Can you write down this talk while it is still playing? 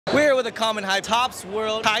the common hype. Tops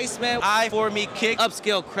World, Qias Man, I4Me Kick,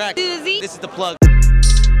 Upscale Crack. Yeezy. This is the plug.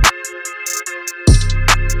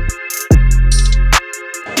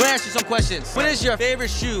 Let me ask you some questions. What is your favorite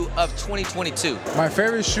shoe of 2022? My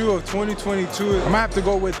favorite shoe of 2022, I'm gonna have to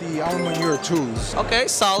go with the Alma 2s. Okay,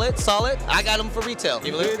 solid, solid. I got them for retail.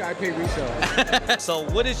 You did? I paid retail. So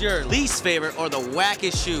what is your least favorite or the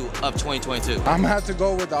wackest shoe of 2022? I'm gonna have to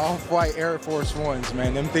go with the Off-White Air Force Ones,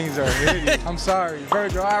 man. Them things are hideous. I'm sorry,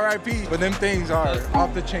 Virgil, RIP, but them things are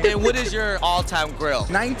off the chain. And what is your all-time grail?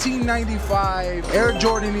 1995 Air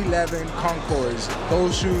Jordan 11 Concords.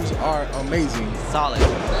 Those shoes are amazing. Solid.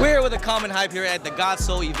 We're here with a common hype here at the God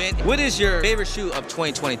Soul event. What is your favorite shoe of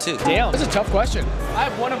 2022? Damn, that's a tough question. I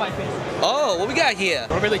have one of my favorites. Oh, what we got here?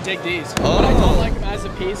 I really dig these. Oh. But I don't like them as a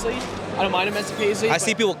paisley. I don't mind them as a paisley. I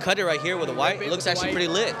see people cut it right here with a white. It looks actually pretty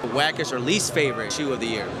lit. Wackest or least favorite shoe of the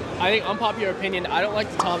year? I think, unpopular opinion, I don't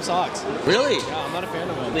like the Tom socks. Really? Yeah, I'm not a fan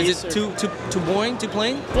of them. Is it too boring, too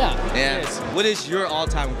plain? Yeah. It is. What is your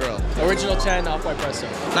all-time girl? Original 10 Off-White Presto.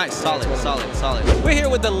 Nice, solid, solid, solid. We're here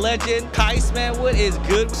with the legend, Qias Man. What is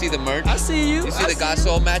good? See the merch? I see you. You see the God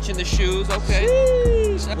Soul matching the shoes? Okay.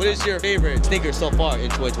 Sheesh. What is your favorite sneaker so far in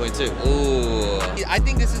 2022? Ooh. I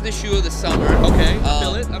think this is the shoe of the summer. Okay, I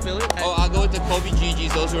feel it, I feel it. Oh, I'll go with the Kobe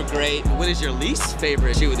GGs. Those were great. What is your least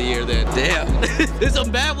favorite shoe of the year then? Damn. There's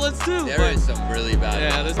some bad ones too. There is some really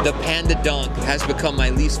bad ones. The Panda Dunk has become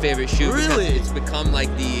my least favorite shoe. Really? Because it's become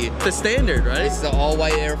like the standard, right? It's the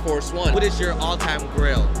all-white Air Force One. What is your all-time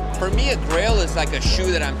grail? For me, a grail is like a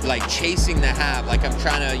shoe that I'm like chasing to have. Like I'm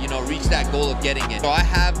trying to, you know, reach that goal of getting it. So I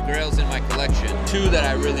have grails in my collection. Two that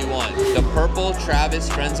I really want. The purple Travis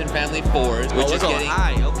Friends and Family 4s, which is getting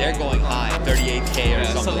high. Okay. They're going high, 38K or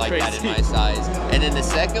something like that in my size. And then the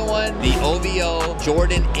second one, the OVO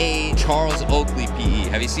Jordan 8 Charles Oakley PE.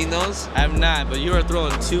 Have you seen those? I have not, but you are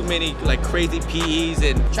throwing too many like crazy PEs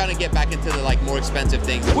and I'm trying to get back into the like more expensive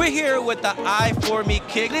things. We're here with the I4Me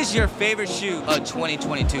Kick. What is your favorite shoe of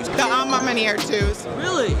 2022? The Unbreakable Kicks 2s.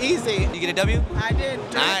 Really? Easy. You get a W? I did.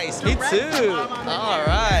 Nice, me too. All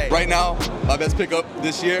right. Right now, my best pickup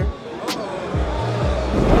this year.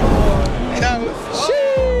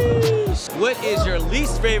 What is your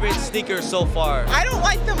least favorite sneaker so far? I don't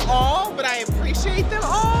like them all, but I appreciate them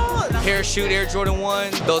all. Parachute Air Jordan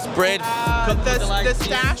 1, those bread. The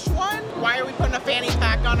stash one? Why are we putting a fanny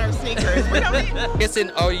pack on our sneakers? We don't need... Listen,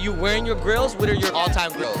 are you wearing your grills? What are your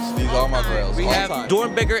all-time grills? These are my grills. We have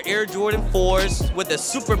Dornbecker Air Jordan 4s with the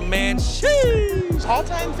Superman shoes.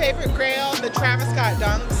 All-time favorite grail, the Travis Scott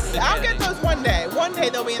Dunks. I'll get those one day. One day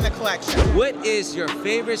they'll be in the collection. What is your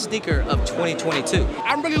favorite sneaker of 2022?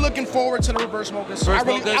 I'm really looking forward to the reverse mochas. I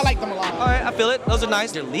like them a lot. All right, I feel it. Those are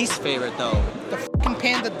nice. Your least favorite though? The fucking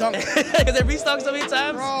Panda Dunk. Because they restocked so many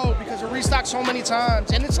times? Bro, because it restocked so many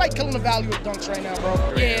times. And it's like killing the value of Dunks right now, bro.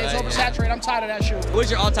 Yeah, it's oversaturated. I'm tired of that shoe.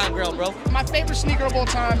 What's your all-time girl, bro? My favorite sneaker of all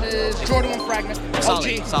time is Jordan 1 Fragment.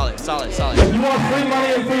 Solid, OG. solid, solid, solid. If you want free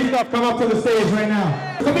money and free stuff, come up to the stage right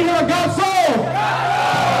now. Let me hear a God Soul!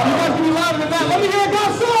 You guys can be louder than that. Let me hear a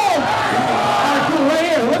God Soul! Alright, cool, right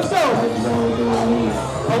here. Let's go.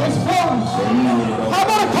 Oh, it's fun. How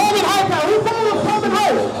about a Coleman hype now? Who's calling a Coleman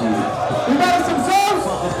hype? You got us some songs?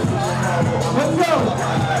 Let's go.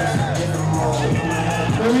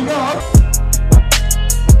 There we go.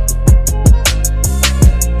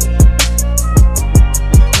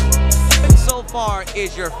 Far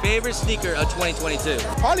is your favorite sneaker of 2022?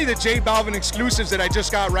 Probably the J Balvin exclusives that I just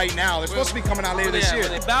got right now. They're supposed to be coming out later this year.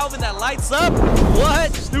 Balvin that lights up?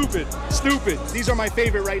 What? Stupid. These are my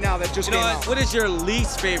favorite right now that just came out. What is your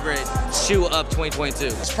least favorite shoe of 2022?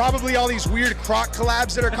 It's probably all these weird Croc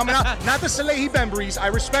collabs that are coming out. Not the Salehi Bembries, I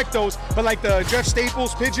respect those, but like the Jeff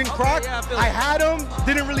Staples Pigeon Croc. Yeah, I had them,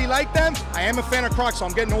 didn't really like them. I am a fan of Crocs, so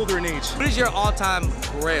I'm getting older in age. What is your all-time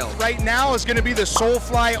grail? Right now is gonna be the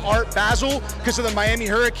Soulfly Art Basel because of the Miami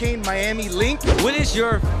Hurricane, Miami Link. What is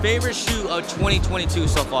your favorite shoe of 2022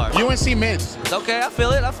 so far? UNC Mints. Okay, I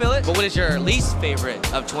feel it, I feel it. But what is your least favorite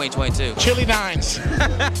of 2022? Chili Nines.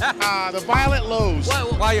 The Violet Lows.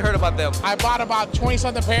 Why you heard about them? I bought about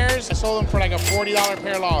 20-something pairs. I sold them for like a $40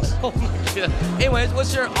 pair loss. Oh my God. Anyways,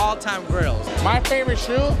 what's your all-time grails? My favorite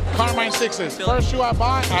shoe, Carmine 6s. First shoe I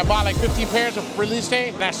bought like 15 pairs of release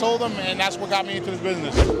date, and I sold them, and that's what got me into this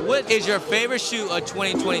business. What is your favorite shoe of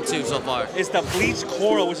 2022 so far? It's the bleach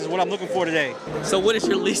coral, which is what I'm looking for today. So what is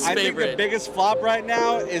your least favorite? I think the biggest flop right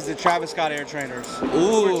now is the Travis Scott Air Trainers.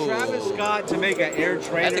 Ooh. For Travis Scott to make an Air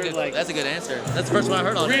Trainer, that's a good answer. That's the first one I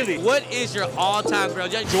heard on it. Really? What is your all-time grail?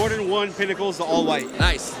 Jordan 1 Pinnacles, the all white.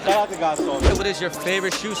 Nice. Shout out to God Soul. What is your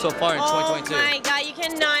favorite shoe so far in 2022? Oh my God, you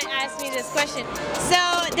cannot ask me this question. So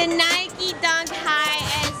the Nike Dunk High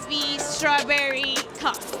SB Strawberry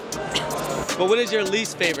Cuff. But what is your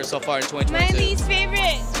least favorite so far in 2022? My least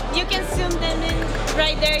favorite, you can zoom them in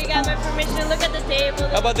right there. You got my permission. Look at the table.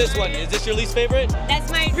 How about this one? Is this your least favorite?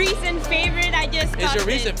 That's my recent favorite. I just Is your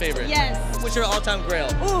recent favorite? Yes. What's your all-time grail?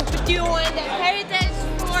 Ooh, do you want the heritage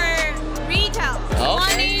for retail? Okay.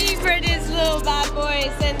 180 for these little bad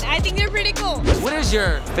boys, and I think they're pretty cool. What is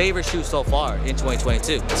your favorite shoe so far in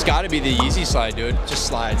 2022? It's got to be the Yeezy slide, dude. Just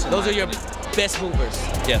slides. Those are your best movers.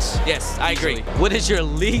 Yes. Yes, I agree. What is your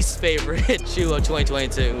least favorite shoe of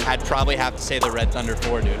 2022? I'd probably have to say the Red Thunder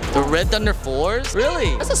 4, dude. The Red Thunder 4s?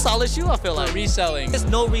 Really? That's a solid shoe, I feel like. For reselling. There's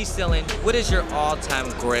no reselling. What is your all-time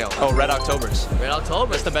grail? Oh, Red Octobers. Red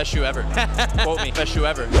October. That's the best shoe ever. Quote me. Best shoe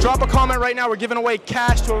ever. Drop a comment right now. We're giving away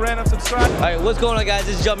cash to a random subscriber. All right, what's going on, guys?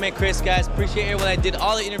 This is JumperMan Kris, guys. Appreciate everyone that did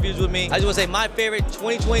all the interviews with me. I just want to say my favorite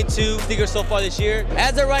 2022 sneaker so far this year.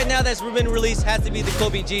 As of right now, that's been released, has to be the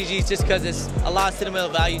Kobe GGs, just because it's a lot of sentimental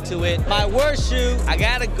value to it. My worst shoe, I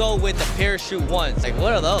gotta go with the parachute ones. Like,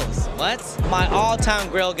 what are those? What? My all-time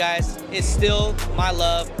grail, guys, is still my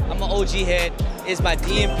love. I'm an OG head. It's my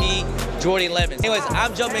DMP Jordan 11. Anyways,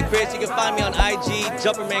 I'm JumperMan Kris. You can find me on IG,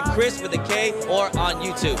 JumperMan Kris with a K, or on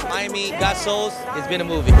YouTube. Miami Got Souls. It's been a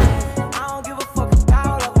movie.